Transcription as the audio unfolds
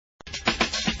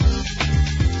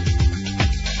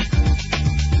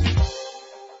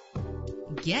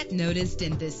Get noticed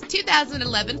in this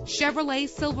 2011 Chevrolet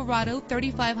Silverado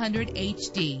 3500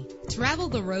 HD. Travel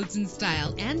the roads in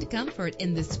style and comfort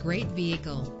in this great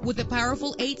vehicle with a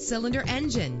powerful 8-cylinder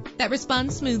engine that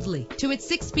responds smoothly to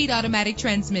its 6-speed automatic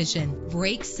transmission.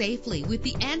 Brake safely with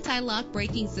the anti-lock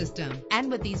braking system.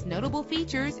 And with these notable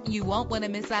features, you won't want to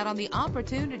miss out on the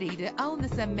opportunity to own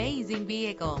this amazing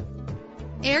vehicle.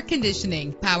 Air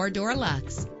conditioning, power door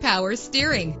locks, power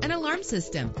steering, an alarm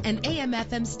system, an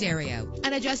AM/FM stereo,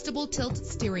 an adjustable tilt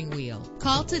steering wheel.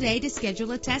 Call today to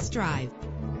schedule a test drive.